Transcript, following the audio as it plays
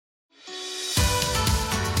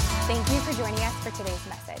Thank you for joining us for today's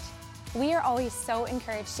message. We are always so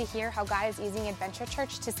encouraged to hear how God is using Adventure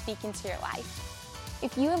Church to speak into your life.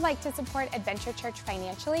 If you would like to support Adventure Church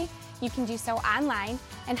financially, you can do so online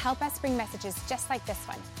and help us bring messages just like this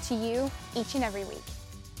one to you each and every week.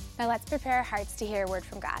 Now let's prepare our hearts to hear a word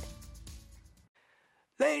from God.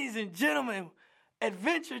 Ladies and gentlemen,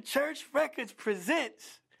 Adventure Church Records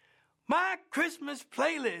presents My Christmas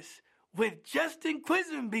Playlist with Justin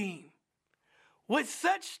Quisenbeam, with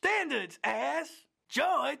such standards as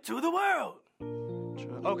Joy to the World.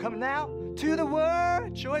 Oh, come now to the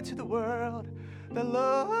world, joy to the world. The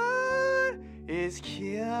Lord is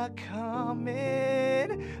here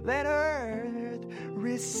coming. Let earth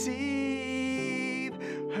receive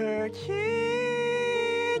her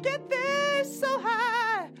King. Get there so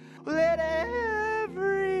high. Let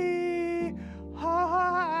every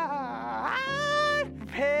heart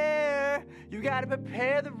prepare. You gotta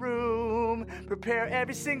prepare the room. Prepare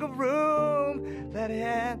every single room. Let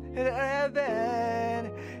heaven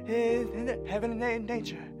and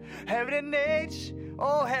nature. Heaven and nature,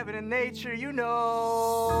 oh heaven and nature, you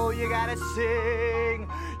know you gotta sing,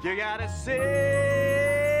 you gotta sing.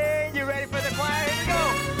 You ready for the choir? Here we go.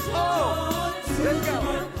 Oh, let's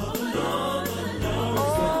go.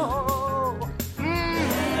 Oh,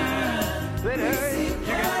 let her, you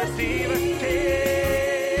gotta see the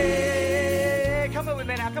king. Come on with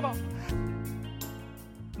me now, come on.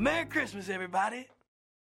 Merry Christmas, everybody.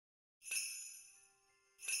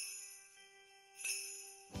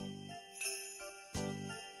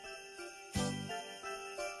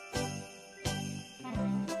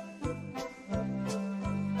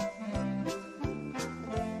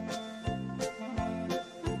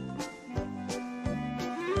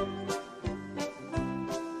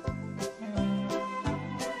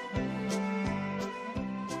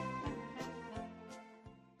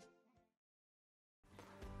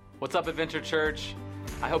 What's up, Adventure Church?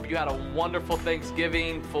 I hope you had a wonderful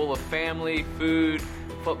Thanksgiving full of family, food,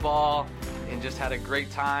 football, and just had a great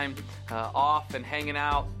time off and hanging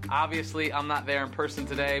out. Obviously, I'm not there in person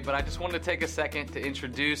today, but I just wanted to take a second to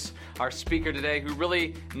introduce our speaker today, who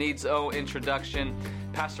really needs no introduction.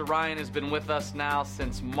 Pastor Ryan has been with us now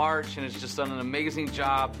since March and has just done an amazing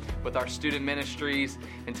job with our student ministries.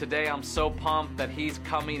 And today I'm so pumped that he's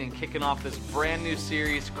coming and kicking off this brand new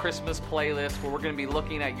series, Christmas Playlist, where we're going to be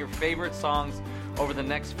looking at your favorite songs over the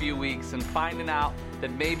next few weeks and finding out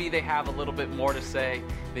that maybe they have a little bit more to say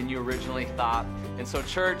than you originally thought. And so,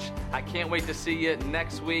 church, I can't wait to see you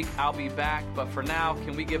next week. I'll be back. But for now,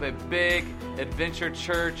 can we give a big Adventure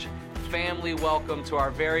Church family welcome to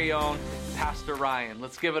our very own Pastor Ryan.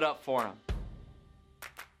 Let's give it up for him.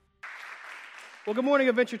 Well, good morning,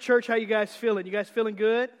 Adventure Church. How you guys feeling? You guys feeling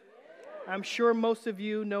good? I'm sure most of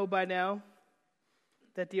you know by now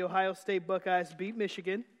that the Ohio State Buckeyes beat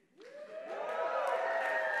Michigan.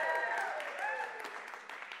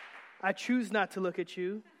 I choose not to look at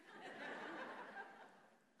you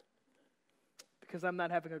because I'm not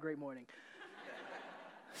having a great morning.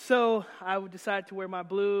 So I would decide to wear my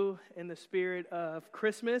blue in the spirit of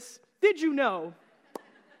Christmas. Did you know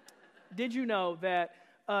that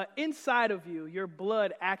inside of you, your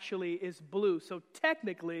blood actually is blue? So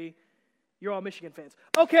technically, you're all Michigan fans.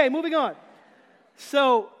 Okay, moving on.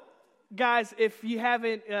 So, guys, if you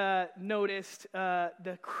haven't noticed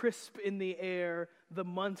the crisp in the air, the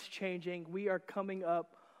months changing, we are coming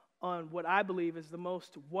up on what I believe is the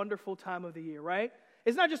most wonderful time of the year, right?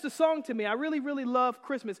 It's not just a song to me. I really, really love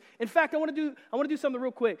Christmas. In fact, I want to do something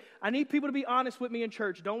real quick. I need people to be honest with me in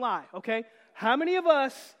church. Don't lie, okay? How many of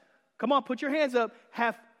us, come on, put your hands up,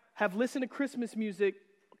 have listened to Christmas music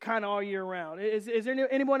kind of all year round? Is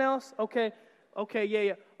there anyone else? Okay,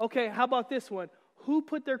 yeah. Okay, how about this one? Who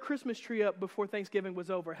put their Christmas tree up before Thanksgiving was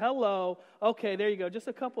over? Hello. Okay, there you go. Just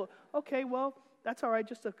a couple. Okay, well, that's all right.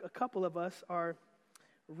 Just a couple of us are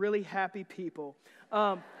really happy people.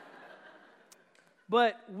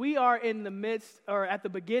 But we are in the midst, or at the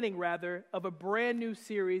beginning rather, of a brand new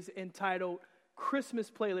series entitled Christmas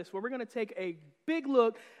Playlist, where we're going to take a big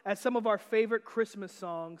look at some of our favorite Christmas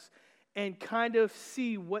songs and kind of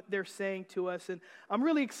see what they're saying to us. And I'm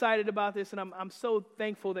really excited about this, and I'm so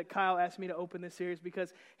thankful that Kyle asked me to open this series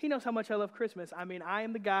because he knows how much I love Christmas. I mean, I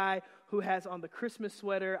am the guy who has on the Christmas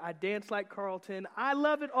sweater. I dance like Carlton. I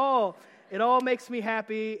love it all. It all makes me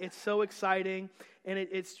happy. It's so exciting, and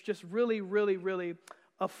it's just really, really, really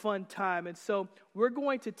a fun time. And so we're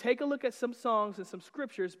going to take a look at some songs and some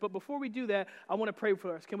scriptures. But before we do that, I want to pray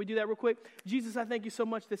for us. Can we do that real quick? Jesus, I thank you so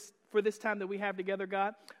much for this time that we have together,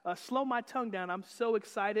 God. Slow my tongue down. I'm so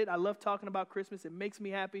excited. I love talking about Christmas. It makes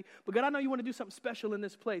me happy. But God, I know you want to do something special in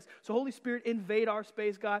this place. So Holy Spirit, invade our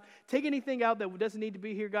space, God. Take anything out that doesn't need to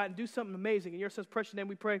be here, God, and do something amazing. In your son's precious name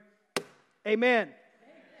we pray. Amen.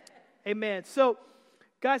 Amen. So,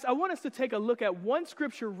 guys, I want us to take a look at one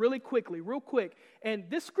scripture real quick. And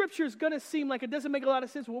this scripture is going to seem like it doesn't make a lot of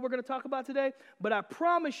sense with what we're going to talk about today. But I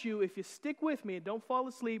promise you, if you stick with me and don't fall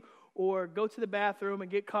asleep or go to the bathroom and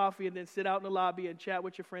get coffee and then sit out in the lobby and chat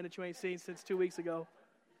with your friend that you ain't seen since 2 weeks ago.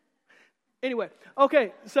 Anyway,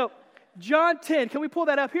 okay, so John 10. Can we pull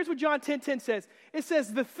that up? Here's what John 10:10 says. It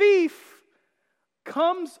says, the thief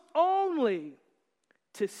comes only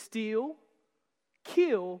to steal,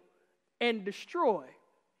 kill, and destroy.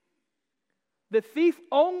 The thief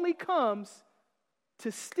only comes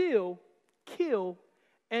to steal, kill,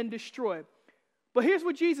 and destroy. But here's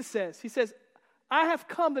what Jesus says. He says, I have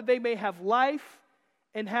come that they may have life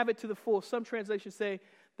and have it to the full. Some translations say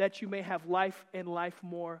that you may have life and life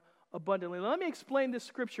more abundantly. Now, let me explain this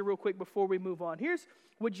scripture real quick before we move on. Here's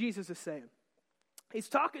what Jesus is saying. He's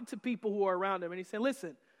talking to people who are around him, and he's saying,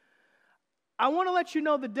 listen, I want to let you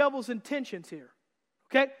know the devil's intentions here,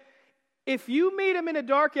 okay? If you meet him in a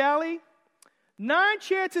dark alley, 9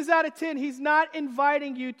 chances out of 10, he's not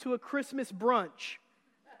inviting you to a Christmas brunch,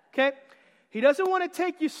 okay? He doesn't want to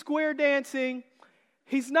take you square dancing.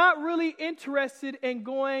 He's not really interested in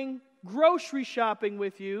going grocery shopping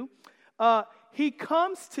with you. He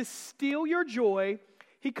comes to steal your joy.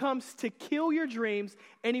 He comes to kill your dreams,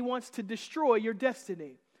 and he wants to destroy your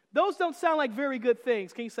destiny. Those don't sound like very good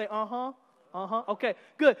things. Can you say, uh-huh? Uh-huh. Okay,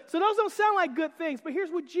 good. So those don't sound like good things, but here's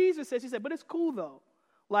what Jesus says. He said, but it's cool though.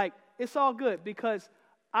 Like, it's all good because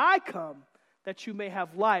I come that you may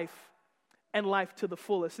have life and life to the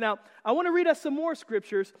fullest. Now, I want to read us some more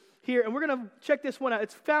scriptures here, and we're going to check this one out.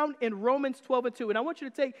 It's found in Romans 12:2, and I want you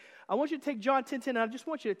to take John 10:10, and I just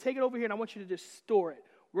want you to take it over here, and I want you to just store it.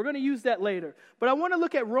 We're going to use that later. But I want to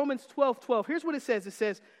look at Romans 12:12. Here's what it says. It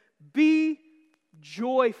says, be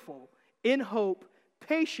joyful in hope,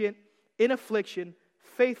 patient in affliction,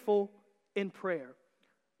 faithful in prayer.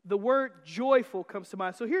 The word joyful comes to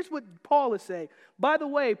mind. So here's what Paul is saying. By the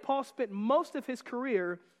way, Paul spent most of his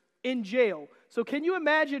career in jail. So can you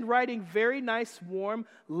imagine writing very nice, warm,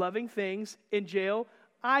 loving things in jail?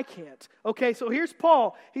 I can't. Okay, so here's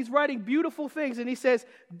Paul. He's writing beautiful things, and he says,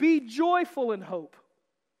 be joyful in hope,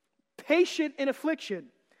 patient in affliction,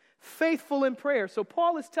 faithful in prayer. So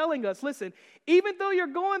Paul is telling us, listen, even though you're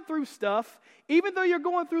going through stuff, even though you're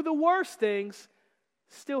going through the worst things,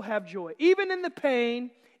 still have joy. Even in the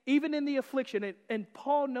pain, even in the affliction. And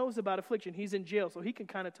Paul knows about affliction. He's in jail, so he can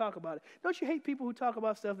kind of talk about it. Don't you hate people who talk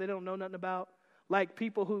about stuff they don't know nothing about? Like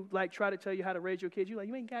people who like try to tell you how to raise your kids. You're like,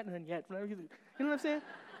 you ain't got nothing yet. You know what I'm saying?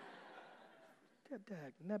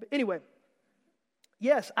 Anyway.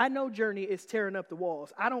 Yes, I know Journey is tearing up the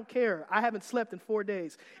walls. I don't care. I haven't slept in 4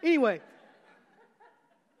 days. Anyway,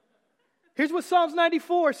 here's what Psalms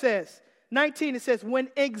 94 says. 19, it says, when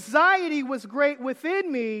anxiety was great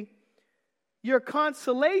within me, your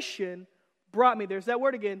consolation brought me. There's that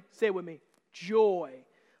word again. Say it with me. Joy.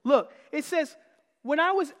 Look, it says, when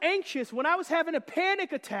I was anxious, when I was having a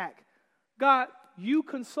panic attack, God, you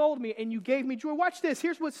consoled me and you gave me joy. Watch this.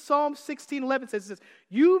 Here's what Psalm 16:11 says. It says,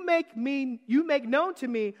 you make known to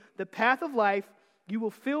me the path of life. You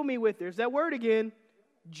will fill me with, there's that word again,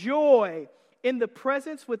 joy in the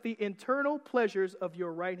presence with the eternal pleasures of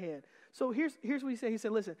your right hand. So here's what he said. He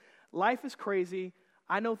said, listen, life is crazy.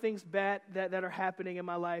 I know things bad that are happening in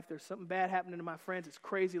my life. There's something bad happening to my friends. It's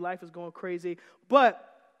crazy. Life is going crazy. But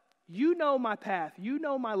you know my path. You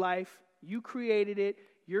know my life. You created it.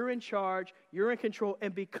 You're in charge. You're in control.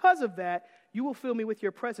 And because of that, you will fill me with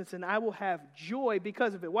your presence, and I will have joy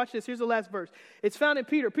because of it. Watch this. Here's the last verse. It's found in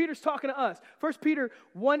Peter. Peter's talking to us. 1 Peter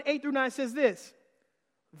 1:8-9 says this,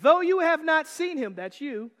 though you have not seen him, that's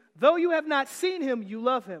you, though you have not seen him, you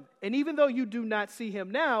love him. And even though you do not see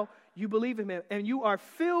him now, you believe in him. And you are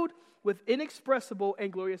filled with inexpressible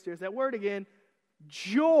and glorious, there's that word again,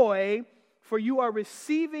 joy, for you are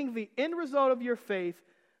receiving the end result of your faith,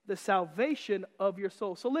 the salvation of your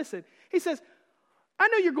soul. So listen, he says, I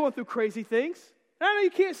know you're going through crazy things. And I know you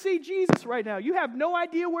can't see Jesus right now. You have no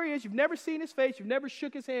idea where he is. You've never seen his face. You've never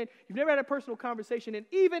shook his hand. You've never had a personal conversation. And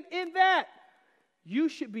even in that, you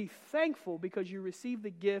should be thankful because you received the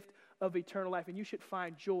gift of eternal life, and you should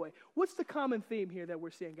find joy. What's the common theme here that we're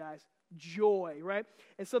seeing, guys? Joy, right?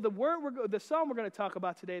 And so the psalm we're going to talk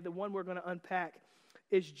about today, the one we're going to unpack,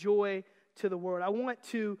 is joy to the world. I want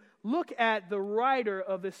to look at the writer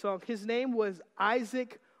of this song. His name was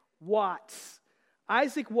Isaac Watts.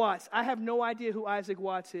 Isaac Watts. I have no idea who Isaac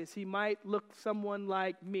Watts is. He might look someone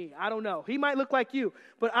like me. I don't know. He might look like you.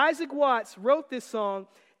 But Isaac Watts wrote this song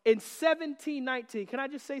in 1719. Can I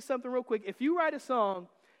just say something real quick? If you write a song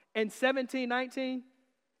in 1719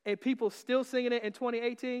 and people still singing it in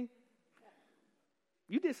 2018,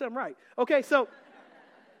 you did something right. Okay, so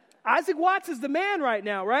Isaac Watts is the man right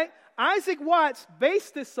now, right? Isaac Watts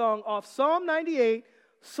based this song off Psalm 98,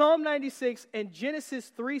 Psalm 96, and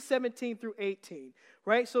Genesis 3:17 through 18,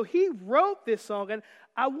 right? So he wrote this song, and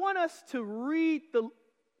I want us to read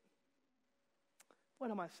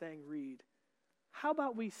what am I saying, read? How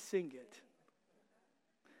about we sing it?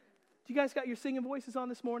 Do you guys got your singing voices on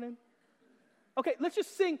this morning? Okay, let's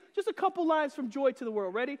just sing just a couple lines from Joy to the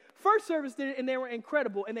World. Ready? First service did it, and they were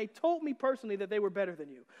incredible, and they told me personally that they were better than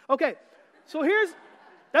you. Okay, so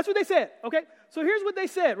that's what they said, okay? So here's what they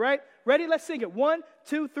said, right? Ready? Let's sing it. 1,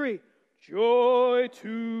 2, 3. Joy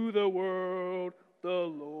to the world, the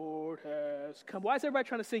Lord has come. Why is everybody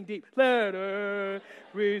trying to sing deep? Let her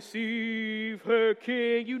receive her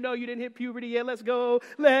King. You know you didn't hit puberty yet. Let's go.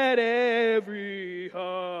 Let every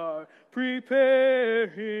heart prepare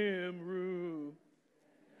him room.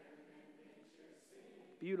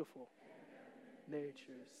 Beautiful.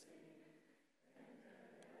 Nature's.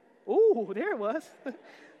 Ooh, there it was.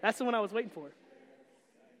 That's the one I was waiting for.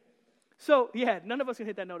 So, yeah, none of us can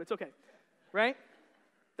hit that note. It's okay, right?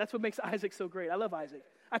 That's what makes Isaac so great. I love Isaac.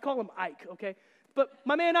 I call him Ike, okay? But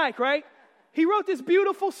my man Ike, right? He wrote this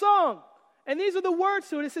beautiful song. And these are the words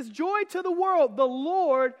to it. It says, joy to the world, the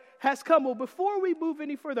Lord has come. Well, before we move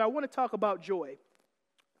any further, I want to talk about joy.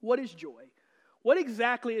 What is joy? What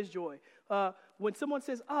exactly is joy? When someone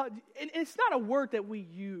says, and it's not a word that we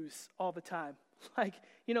use all the time. Like,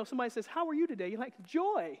 somebody says, how are you today? You're like,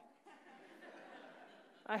 joy.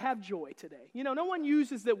 I have joy today. No one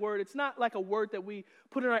uses that word. It's not like a word that we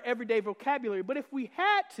put in our everyday vocabulary. But if we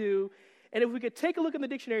had to, and if we could take a look in the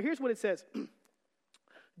dictionary, here's what it says.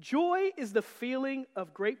 Joy is the feeling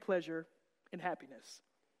of great pleasure and happiness.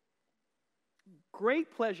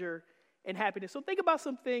 Great pleasure and happiness. So think about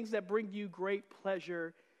some things that bring you great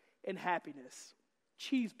pleasure and happiness.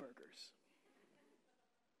 Cheeseburgers.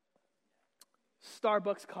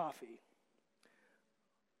 Starbucks coffee.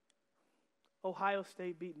 Ohio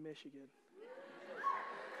State beating Michigan.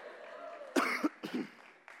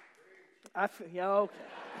 Okay.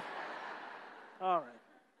 All right.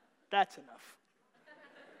 That's enough.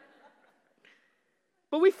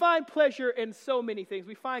 But we find pleasure in so many things.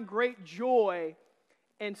 We find great joy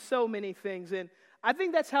in so many things. And I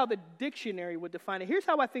think that's how the dictionary would define it. Here's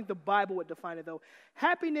how I think the Bible would define it, though.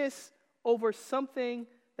 Happiness over something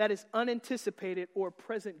that is unanticipated or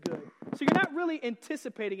present good. So you're not really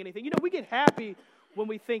anticipating anything. We get happy when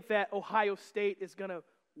we think that Ohio State is going to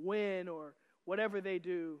win or whatever they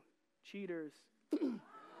do. Cheaters.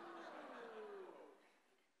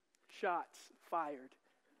 Shots fired.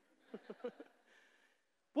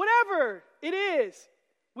 Whatever it is,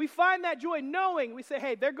 we find that joy knowing, we say,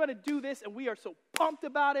 hey, they're going to do this, and we are so pumped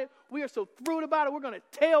about it. We are so thrilled about it. We're going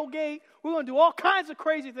to tailgate. We're going to do all kinds of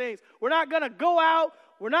crazy things. We're not going to go out.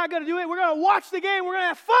 We're not going to do it. We're going to watch the game. We're going to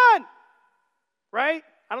have fun. Right?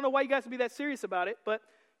 I don't know why you guys would be that serious about it, but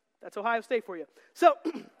that's Ohio State for you. So,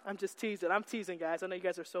 I'm just teasing. I'm teasing, guys. I know you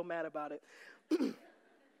guys are so mad about it.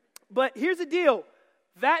 But here's the deal.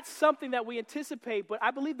 That's something that we anticipate, but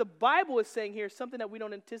I believe the Bible is saying here something that we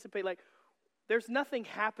don't anticipate. Like, there's nothing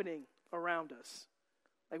happening around us.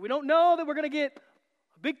 Like, we don't know that we're going to get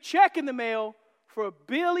a big check in the mail for $1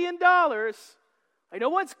 billion. Like, no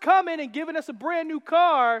one's coming and giving us a brand new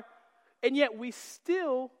car, and yet we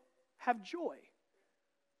still have joy.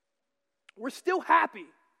 We're still happy.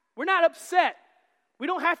 We're not upset. We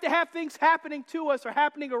don't have to have things happening to us or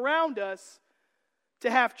happening around us to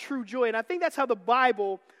have true joy. And I think that's how the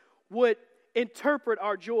Bible would interpret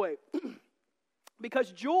our joy.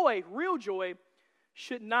 Because joy, real joy,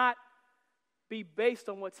 should not be based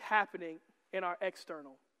on what's happening in our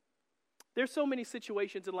external. There's so many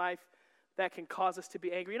situations in life that can cause us to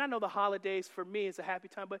be angry. And I know the holidays for me is a happy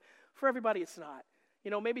time, but for everybody it's not.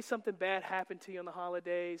 Maybe something bad happened to you on the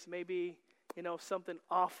holidays. Maybe, something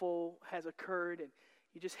awful has occurred and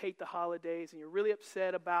you just hate the holidays and you're really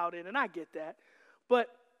upset about it. And I get that. But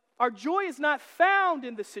our joy is not found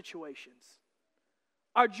in the situations.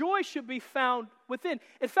 Our joy should be found within.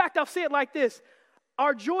 In fact, I'll say it like this.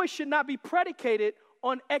 Our joy should not be predicated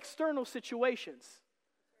on external situations.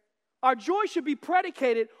 Our joy should be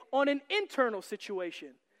predicated on an internal situation.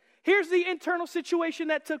 Here's the internal situation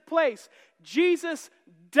that took place. Jesus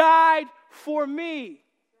died for me.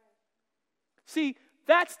 See,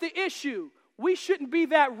 that's the issue. We shouldn't be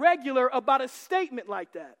that regular about a statement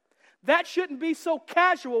like that. That shouldn't be so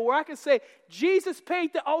casual where I can say, Jesus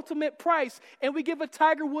paid the ultimate price, and we give a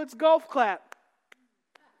Tiger Woods golf clap.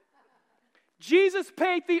 Jesus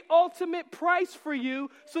paid the ultimate price for you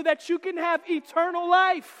so that you can have eternal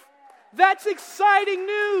life. That's exciting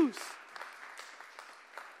news.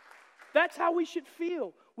 That's how we should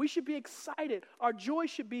feel. We should be excited. Our joy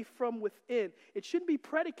should be from within. It shouldn't be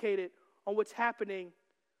predicated on what's happening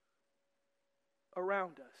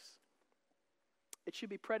around us. It should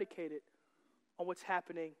be predicated on what's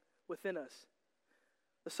happening within us.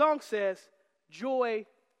 The song says, joy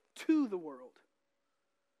to the world.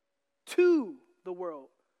 To the world.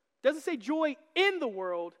 It doesn't say joy in the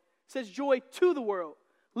world. It says joy to the world.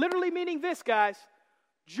 Literally meaning this, guys.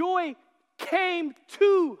 Joy came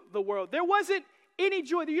to the world. There wasn't any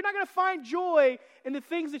joy. You're not going to find joy in the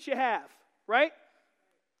things that you have, right?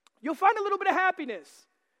 You'll find a little bit of happiness.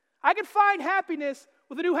 I can find happiness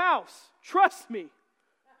with a new house. Trust me.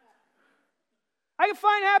 I can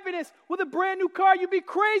find happiness with a brand new car. You'd be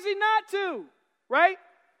crazy not to, right?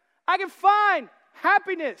 I can find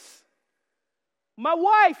happiness. My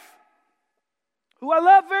wife, who I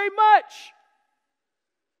love very much,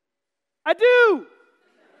 I do.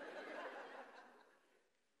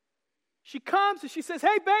 She comes and she says,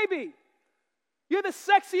 hey, baby, you're the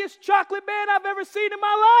sexiest chocolate man I've ever seen in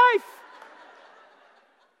my life.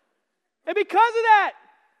 And because of that,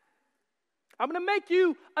 I'm going to make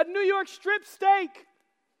you a New York strip steak.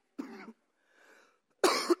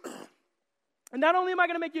 And not only am I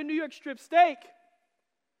going to make you a New York strip steak,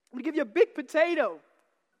 I'm going to give you a big potato.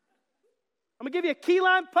 I'm going to give you a key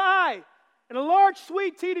lime pie and a large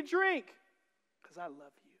sweet tea to drink because I love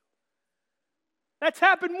you. That's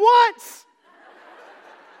happened once.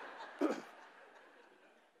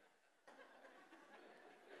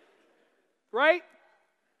 Right?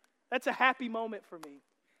 That's a happy moment for me.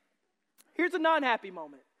 Here's a non-happy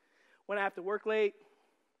moment. When I have to work late,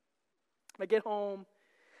 I get home,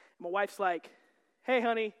 my wife's like, hey,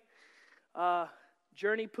 honey,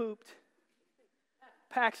 Journey pooped,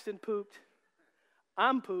 Paxton pooped,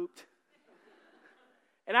 I'm pooped,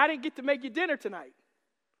 and I didn't get to make you dinner tonight.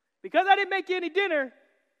 Because I didn't make you any dinner,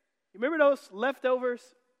 you remember those leftovers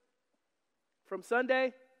from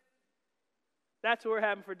Sunday? That's what we're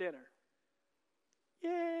having for dinner.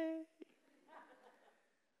 Yay.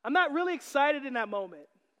 I'm not really excited in that moment.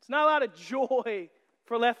 It's not a lot of joy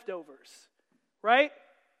for leftovers, right?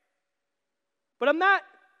 But I'm not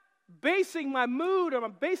basing my mood or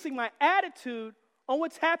I'm basing my attitude on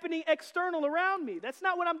what's happening external around me. That's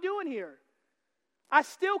not what I'm doing here. I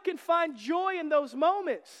still can find joy in those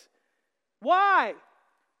moments. Why?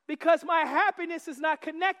 Because my happiness is not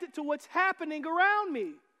connected to what's happening around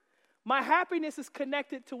me. My happiness is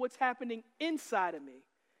connected to what's happening inside of me.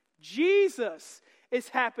 Jesus is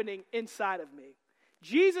happening inside of me.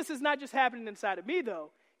 Jesus is not just happening inside of me, though.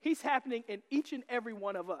 He's happening in each and every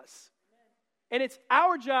one of us. And it's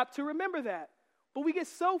our job to remember that. But we get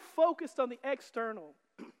so focused on the external.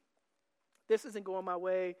 This isn't going my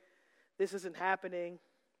way. This isn't happening.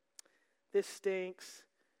 This stinks.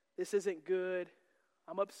 This isn't good.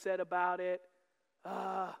 I'm upset about it.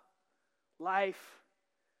 Life.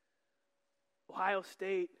 Ohio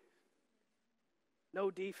State. No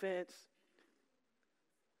defense.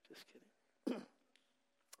 Just kidding.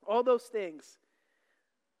 All those things.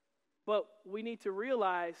 But we need to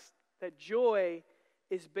realize that joy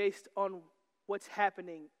is based on what's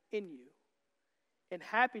happening in you. And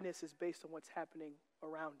happiness is based on what's happening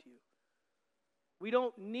around you. We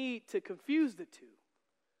don't need to confuse the two.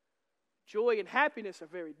 Joy and happiness are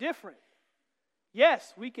very different.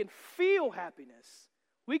 Yes, we can feel happiness.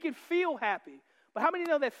 We can feel happy. But how many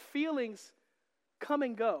know that feelings come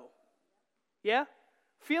and go? Yeah?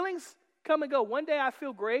 Feelings come and go. One day I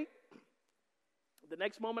feel great. The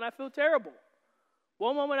next moment I feel terrible.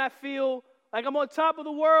 One moment I feel like I'm on top of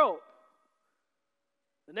the world.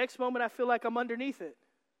 The next moment I feel like I'm underneath it.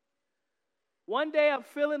 One day I'm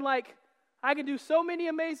feeling like I can do so many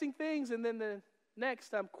amazing things, and then the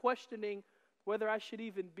next I'm questioning whether I should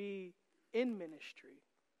even be in ministry.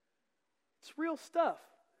 It's real stuff.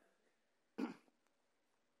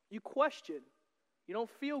 You question. You don't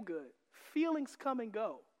feel good. Feelings come and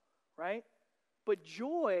go, right? But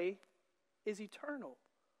joy is eternal.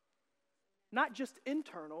 Not just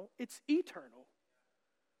internal, it's eternal.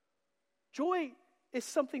 Joy is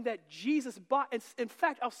something that Jesus bought. In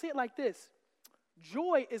fact, I'll say it like this.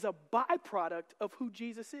 Joy is a byproduct of who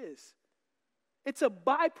Jesus is. It's a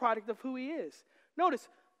byproduct of who he is. Notice,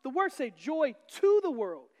 the words say joy to the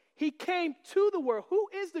world. He came to the world. Who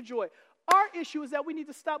is the joy? Our issue is that we need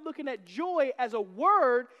to stop looking at joy as a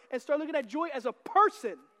word and start looking at joy as a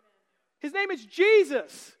person. His name is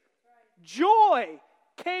Jesus. Joy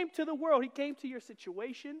came to the world. He came to your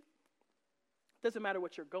situation. Doesn't matter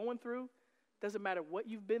what you're going through. Doesn't matter what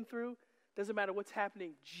you've been through. Doesn't matter what's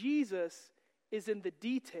happening. Jesus is in the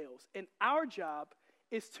details. And our job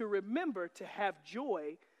is to remember to have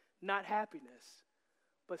joy, not happiness.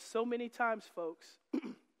 But so many times, folks,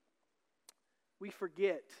 we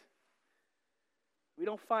forget. We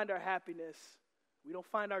don't find our happiness. We don't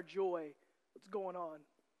find our joy. What's going on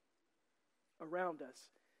around us?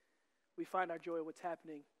 We find our joy in what's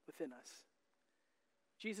happening within us.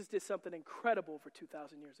 Jesus did something incredible over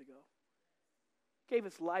 2,000 years ago. He gave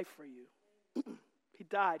his life for you. He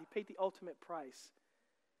died. He paid the ultimate price,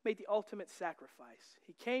 made the ultimate sacrifice.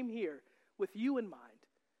 He came here with you in mind.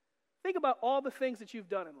 Think about all the things that you've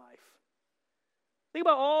done in life. Think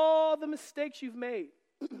about all the mistakes you've made.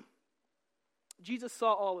 Jesus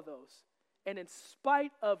saw all of those. And in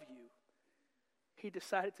spite of you, he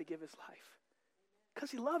decided to give his life. Because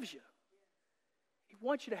he loves you. He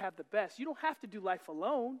wants you to have the best. You don't have to do life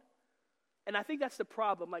alone. And I think that's the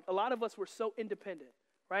problem. Like, a lot of us, we're so independent,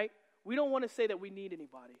 right? We don't want to say that we need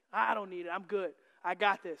anybody. I don't need it. I'm good. I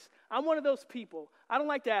got this. I'm one of those people. I don't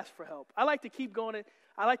like to ask for help. I like to keep going.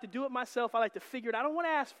 I like to do it myself. I like to figure it out. I don't want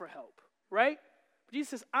to ask for help, right? But Jesus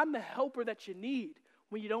says, I'm the helper that you need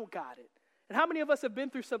when you don't got it. And how many of us have been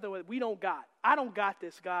through something that we don't got? I don't got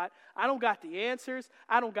this, God. I don't got the answers.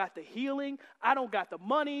 I don't got the healing. I don't got the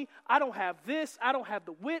money. I don't have this. I don't have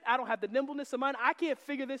the wit. I don't have the nimbleness of mind. I can't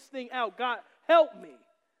figure this thing out. God, help me.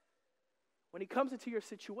 When he comes into your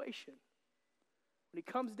situation, when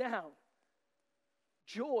he comes down,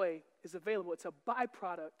 joy is available. It's a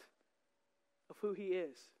byproduct of who he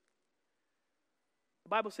is. The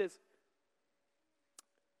Bible says,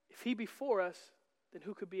 if he be for us, then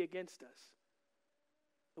who could be against us?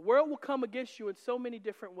 The world will come against you in so many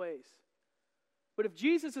different ways. But if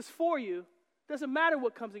Jesus is for you, it doesn't matter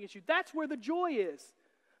what comes against you. That's where the joy is.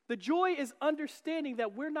 The joy is understanding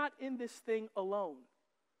that we're not in this thing alone.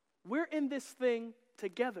 We're in this thing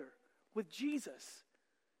together with Jesus.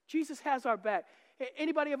 Jesus has our back.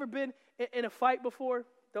 Anybody ever been in a fight before?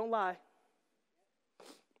 Don't lie.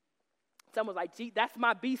 Someone's like, gee, that's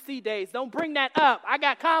my BC days. Don't bring that up. I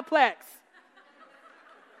got complex.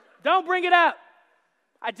 Don't bring it up.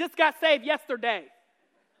 I just got saved yesterday.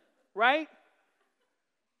 Right?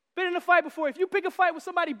 Been in a fight before. If you pick a fight with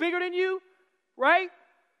somebody bigger than you, right?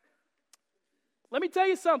 Let me tell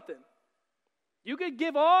you something. You can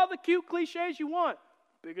give all the cute cliches you want.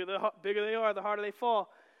 Bigger they are, the harder they fall.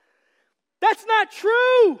 That's not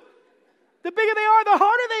true. The bigger they are, the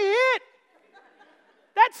harder they hit.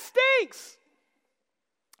 That stinks.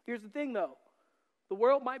 Here's the thing, though. The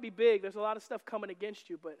world might be big. There's a lot of stuff coming against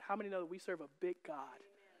you, but how many know that we serve a big God?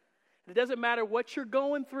 And it doesn't matter what you're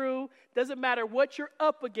going through. It doesn't matter what you're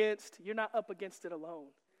up against. You're not up against it alone.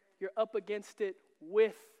 You're up against it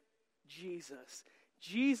with Jesus.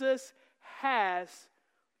 Jesus has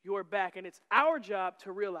your back, and it's our job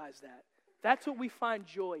to realize that. That's what we find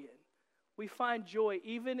joy in. We find joy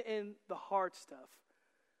even in the hard stuff,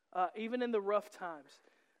 even in the rough times.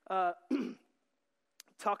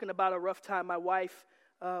 Talking about a rough time, my wife,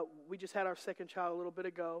 we just had our second child a little bit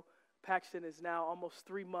ago. Paxton is now almost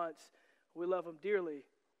 3 months. We love him dearly.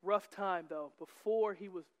 Rough time, though. Before he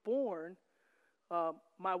was born,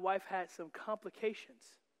 my wife had some complications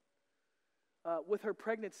with her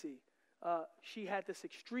pregnancy. She had this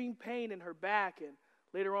extreme pain in her back, and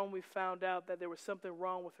later on we found out that there was something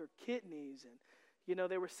wrong with her kidneys. And, you know,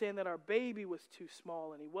 they were saying that our baby was too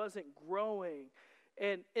small and he wasn't growing.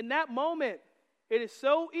 And in that moment, it is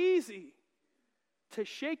so easy to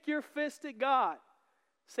shake your fist at God,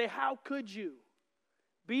 say, how could you?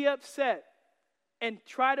 Be upset and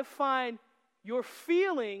try to find your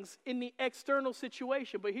feelings in the external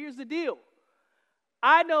situation. But here's the deal.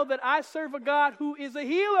 I know that I serve a God who is a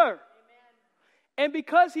healer. Amen. And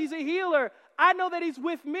because he's a healer, I know that he's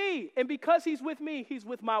with me. And because he's with me, he's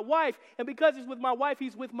with my wife. And because he's with my wife,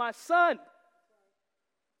 he's with my son.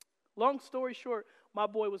 Long story short, my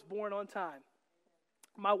boy was born on time.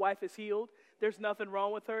 My wife is healed. There's nothing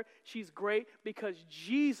wrong with her. She's great because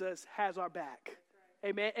Jesus has our back.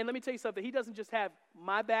 Amen. And let me tell you something. He doesn't just have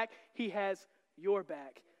my back. He has your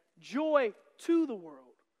back. Joy to the world.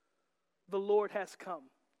 The Lord has come.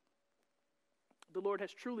 The Lord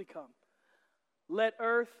has truly come. Let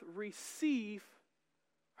earth receive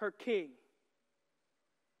her king.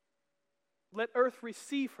 Let earth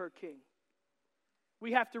receive her king.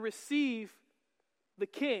 We have to receive the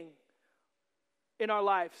king in our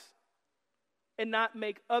lives and not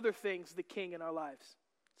make other things the king in our lives.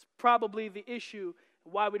 It's probably the issue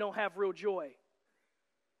why we don't have real joy.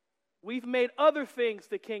 We've made other things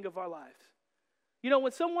the king of our lives. You know,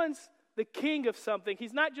 when someone's the king of something,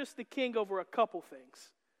 he's not just the king over a couple things.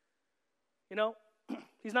 You know,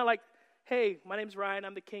 he's not like, hey, my name's Ryan,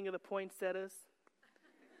 I'm the king of the poinsettias,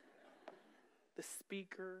 the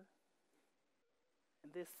speaker,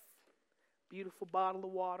 and this beautiful bottle of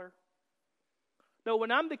water. No,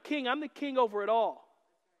 when I'm the king over it all.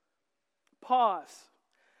 Pause.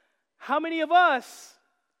 How many of us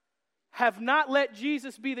have not let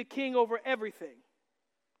Jesus be the king over everything?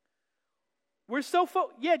 We're so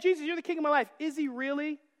yeah, Jesus, you're the king of my life. Is he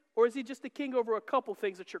really? Or is he just the king over a couple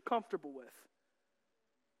things that you're comfortable with?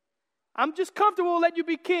 I'm just comfortable letting you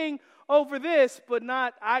be king over this, but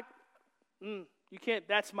not, you can't,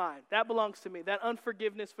 that's mine. That belongs to me. That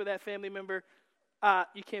unforgiveness for that family member,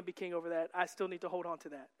 you can't be king over that. I still need to hold on to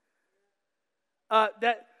that.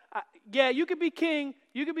 Yeah, you could be king.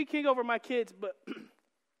 You could be king over my kids, but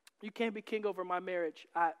you can't be king over my marriage.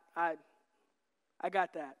 I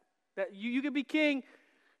got that. That you could be king.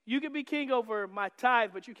 You could be king over my tithe,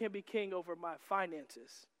 but you can't be king over my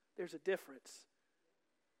finances. There's a difference.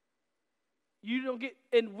 You don't get,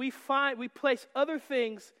 and we place other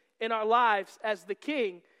things in our lives as the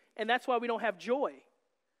king, and that's why we don't have joy.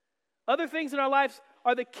 Other things in our lives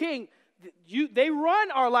are the king. They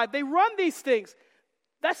run our life. They run these things.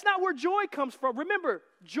 That's not where joy comes from. Remember,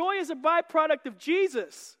 joy is a byproduct of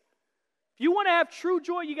Jesus. If you want to have true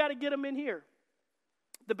joy, you got to get them in here.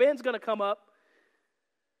 The band's going to come up.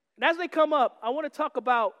 And as they come up, I want to talk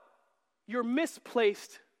about your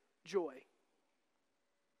misplaced joy.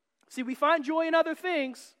 See, we find joy in other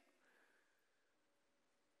things,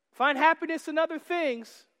 find happiness in other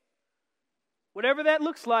things, whatever that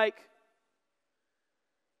looks like.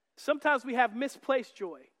 Sometimes we have misplaced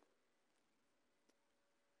joy.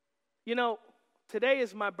 You know, today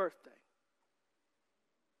is my birthday.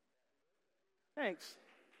 Thanks.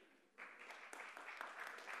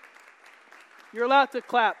 You're allowed to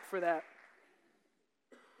clap for that.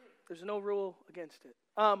 There's no rule against it.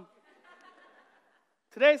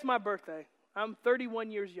 Today's my birthday. I'm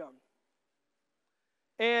 31 years young.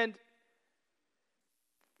 And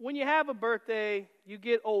when you have a birthday, you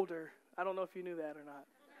get older. I don't know if you knew that or not.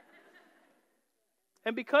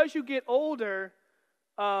 And because you get older,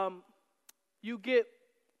 you get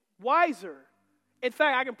wiser. In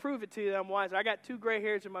fact, I can prove it to you that I'm wiser. I got 2 gray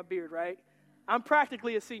hairs in my beard, right? I'm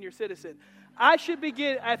practically a senior citizen. I should be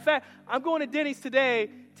getting, in fact, I'm going to Denny's today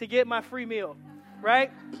to get my free meal,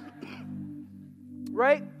 right?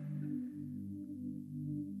 Right?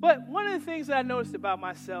 But one of the things that I noticed about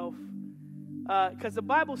myself, because the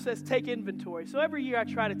Bible says take inventory. So every year I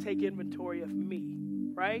try to take inventory of me,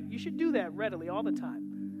 right? You should do that readily all the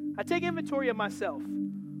time. I take inventory of myself.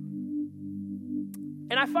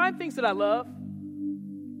 And I find things that I love.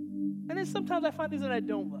 And then sometimes I find things that I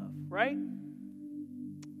don't love, right?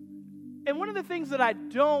 And one of the things that I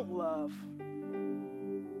don't love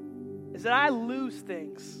is that I lose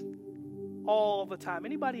things all the time.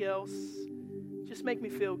 Anybody else? Just make me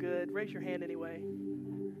feel good. Raise your hand anyway.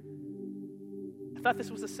 I thought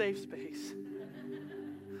this was a safe space.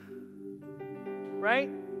 Right?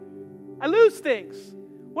 I lose things.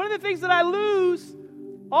 One of the things that I lose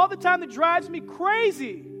all the time that drives me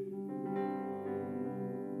crazy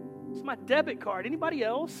is my debit card. Anybody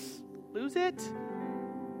else lose it?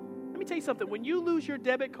 Let me tell you something. When you lose your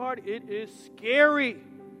debit card, it is scary.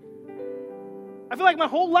 I feel like my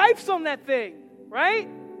whole life's on that thing, right?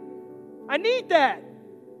 I need that.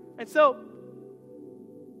 And so,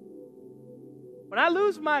 when I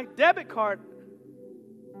lose my debit card,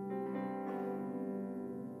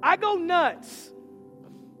 I go nuts.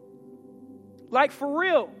 Like for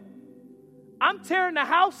real. I'm tearing the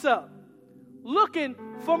house up looking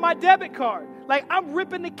for my debit card. Like I'm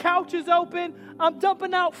ripping the couches open. I'm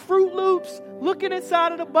dumping out Fruit Loops, looking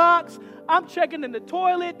inside of the box. I'm checking in the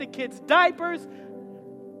toilet, the kids' diapers.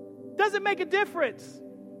 Doesn't make a difference.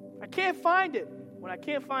 I can't find it. When I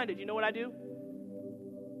can't find it, you know what I do?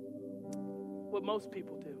 What most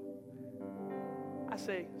people do. I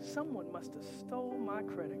say, someone must have stole my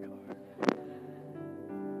credit card.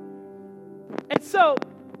 And so,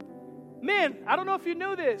 men, I don't know if you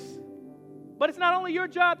knew this, but it's not only your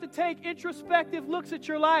job to take introspective looks at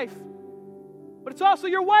your life, but it's also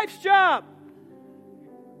your wife's job.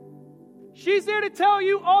 She's there to tell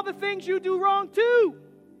you all the things you do wrong too.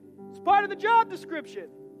 It's part of the job description.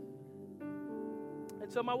 And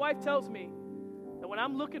so my wife tells me that when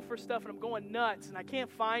I'm looking for stuff and I'm going nuts and I can't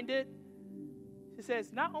find it, she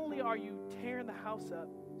says, not only are you tearing the house up,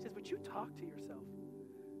 she says, but you talk to yourself.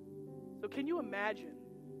 So can you imagine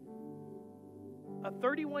a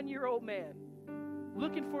 31-year-old man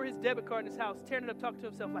looking for his debit card in his house, tearing it up, talking to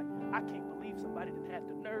himself like, I can't believe somebody didn't have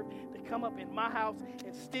the nerve to come up in my house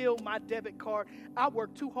and steal my debit card. I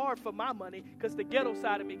work too hard for my money because the ghetto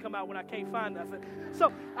side of me come out when I can't find nothing.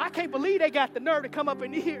 So I can't believe they got the nerve to come up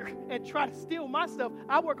in here and try to steal my stuff.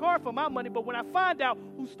 I work hard for my money, but when I find out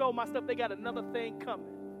who stole my stuff, they got another thing coming.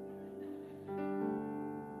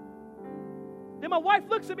 Then my wife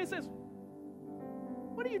looks at me and says,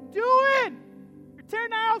 what are you doing? You're tearing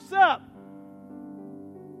the house up.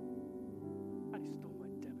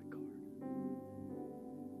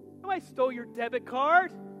 I stole your debit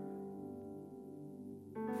card.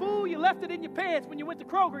 Fool, you left it in your pants when you went to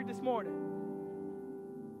Kroger this morning.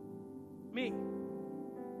 Me.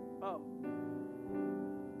 Oh.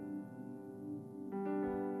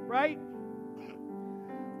 Right?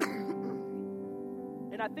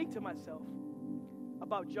 And I think to myself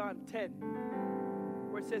about John 10,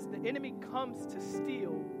 where it says the enemy comes to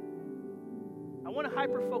steal. I want to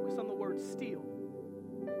hyper-focus on the word steal.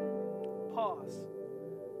 Pause.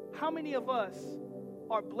 How many of us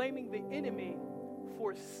are blaming the enemy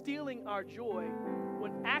for stealing our joy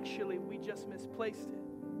when actually we just misplaced it?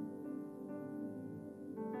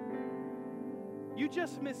 You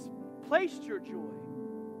just misplaced your joy.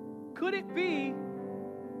 Could it be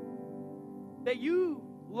that you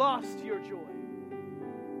lost your joy?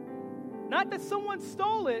 Not that someone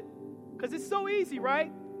stole it, because it's so easy,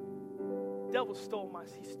 right? The devil stole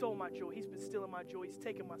my joy. He's been stealing my joy. He's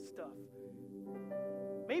taking my stuff.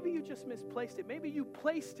 Maybe you just misplaced it. Maybe you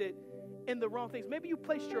placed it in the wrong things. Maybe you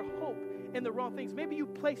placed your hope in the wrong things. Maybe you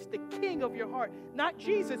placed the king of your heart, not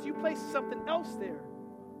Jesus. You placed something else there.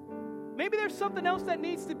 Maybe there's something else that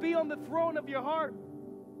needs to be on the throne of your heart.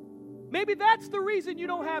 Maybe that's the reason you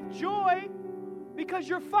don't have joy, because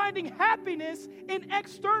you're finding happiness in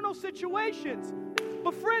external situations.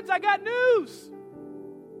 But friends, I got news.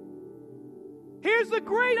 Here's the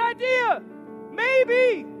great idea.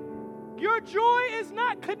 Maybe your joy is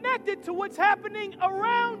not connected to what's happening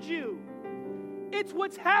around you. It's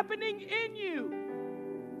what's happening in you.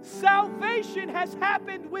 Salvation has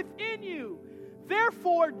happened within you.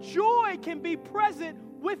 Therefore, joy can be present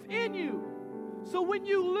within you. So when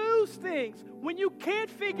you lose things, when you can't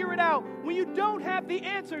figure it out, when you don't have the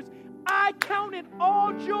answers, I count it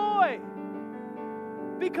all joy.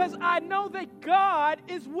 Because I know that God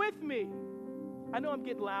is with me. I know I'm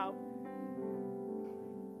getting loud.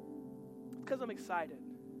 Because I'm excited.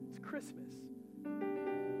 It's Christmas.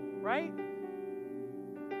 Right?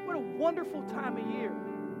 What a wonderful time of year.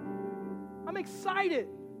 I'm excited.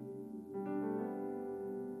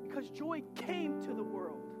 Because joy came to the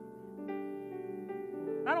world.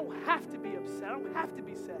 I don't have to be upset. I don't have to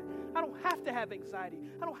be sad. I don't have to have anxiety.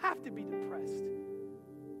 I don't have to be depressed.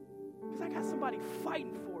 Because I got somebody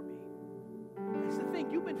fighting for me. That's the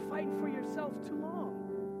thing. You've been fighting for yourself too long.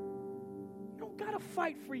 You don't got to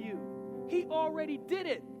fight for you. He already did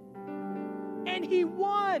it. And he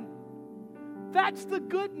won. That's the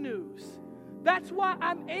good news. That's why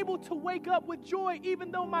I'm able to wake up with joy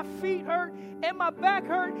even though my feet hurt and my back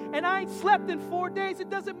hurt and I ain't slept in 4 days.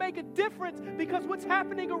 It doesn't make a difference because what's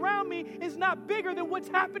happening around me is not bigger than what's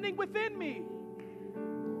happening within me.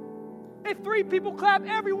 If 3 people clap,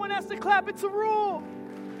 everyone has to clap. It's a rule.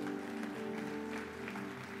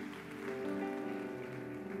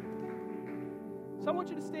 So I want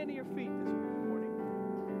you to stand to your feet this morning.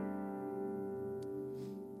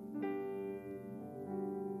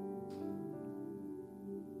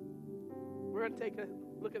 We're going to take a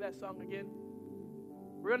look at that song again.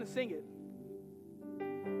 We're going to sing it.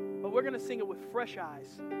 But we're going to sing it with fresh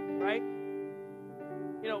eyes, right?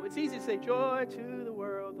 You know, it's easy to say, joy to the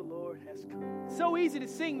world, the Lord has come. It's so easy to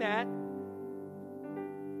sing that.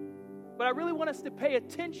 But I really want us to pay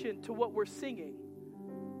attention to what we're singing.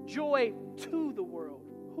 Joy to the world.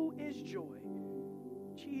 Who is joy?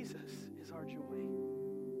 Jesus is our joy.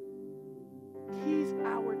 He's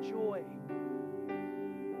our joy.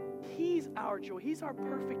 He's our joy. He's our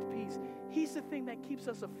perfect peace. He's the thing that keeps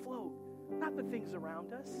us afloat, not the things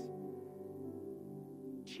around us.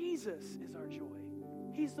 Jesus is our joy.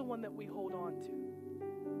 He's the one that we hold on to.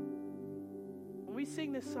 When we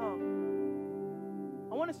sing this song,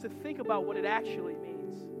 I want us to think about what it actually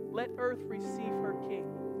means. Let earth receive her King.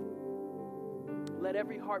 Let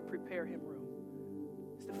every heart prepare him room.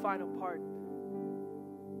 It's the final part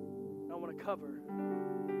I want to cover.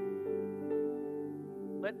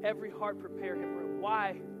 Let every heart prepare him room.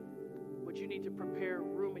 Why would you need to prepare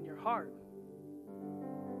room in your heart?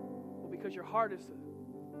 Well, because your heart is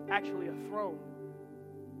actually a throne.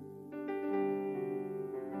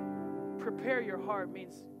 Prepare your heart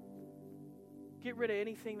means Get rid of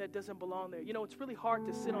anything that doesn't belong there. You know, it's really hard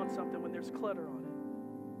to sit on something when there's clutter on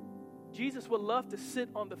it. Jesus would love to sit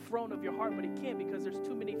on the throne of your heart, but he can't because there's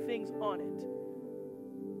too many things on it.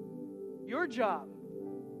 Your job,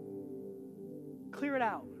 clear it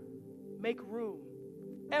out. Make room.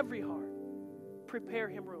 Every heart. Prepare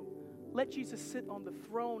him room. Let Jesus sit on the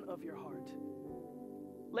throne of your heart.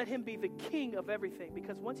 Let him be the king of everything,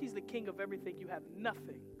 because once he's the king of everything, you have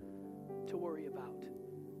nothing to worry about.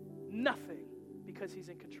 Nothing, because he's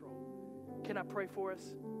in control. Can I pray for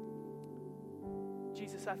us?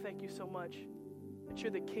 Jesus, I thank you so much that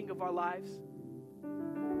you're the king of our lives.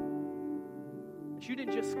 That you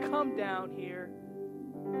didn't just come down here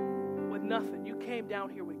with nothing. You came down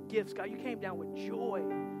here with gifts, God. You came down with joy.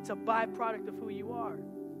 It's a byproduct of who you are.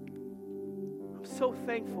 I'm so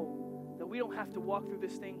thankful that we don't have to walk through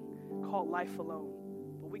this thing called life alone,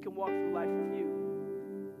 but we can walk through life with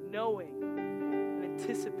you, knowing and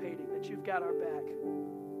anticipating that you've got our back.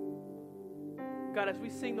 God, as we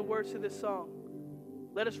sing the words to this song,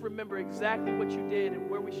 let us remember exactly what you did and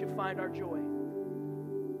where we should find our joy.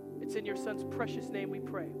 It's in your son's precious name we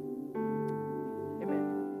pray.